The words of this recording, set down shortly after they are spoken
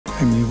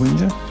Emily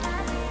Windsor.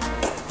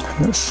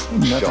 And that's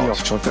another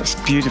off-shot. That's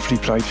beautifully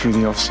played through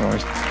the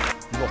offside.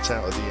 Not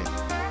out of the end.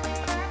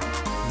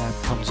 Lamb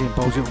comes in,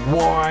 bowls it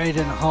wide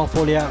and half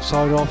volley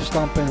outside off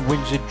stump, and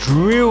Windsor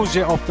drills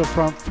it off the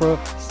front foot.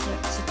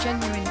 It's a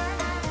genuine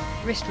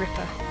wrist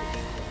ripper.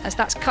 As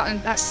that's cut,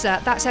 and that's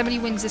Emily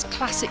Windsor's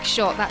classic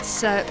shot.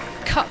 That's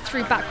cut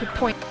through backward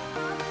point.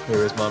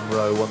 Here is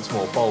Munro once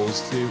more,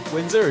 bowls to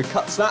Windsor, who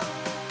cuts that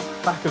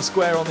back of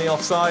square on the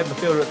offside, and the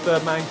fielder at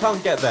third man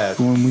can't get there.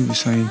 The one we were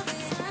saying.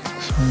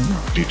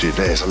 You did.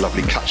 There's a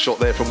lovely cut shot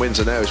there from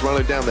Windsor now. He's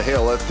running down the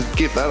hill. I'd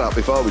give that up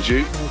if I was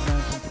you. Third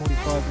man from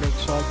 45 leg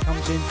side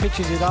comes in,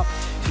 pitches it up.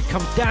 She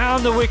comes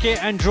down the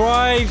wicket and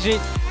drives it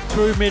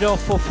through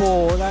mid-off for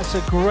 4. That's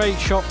a great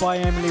shot by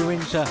Emily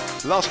Windsor.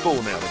 Last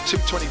ball now, then.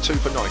 2:22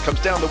 for 9.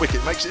 Comes down the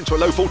wicket, makes it into a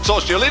low ball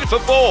toss. She'll in for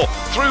 4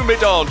 through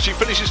mid-on. She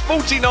finishes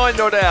 49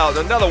 not out.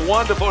 Another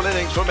wonderful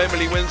innings from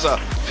Emily Windsor.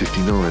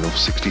 59 off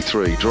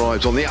 63.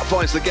 Drives on the out,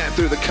 finds the gap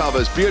through the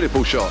covers.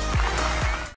 Beautiful shot.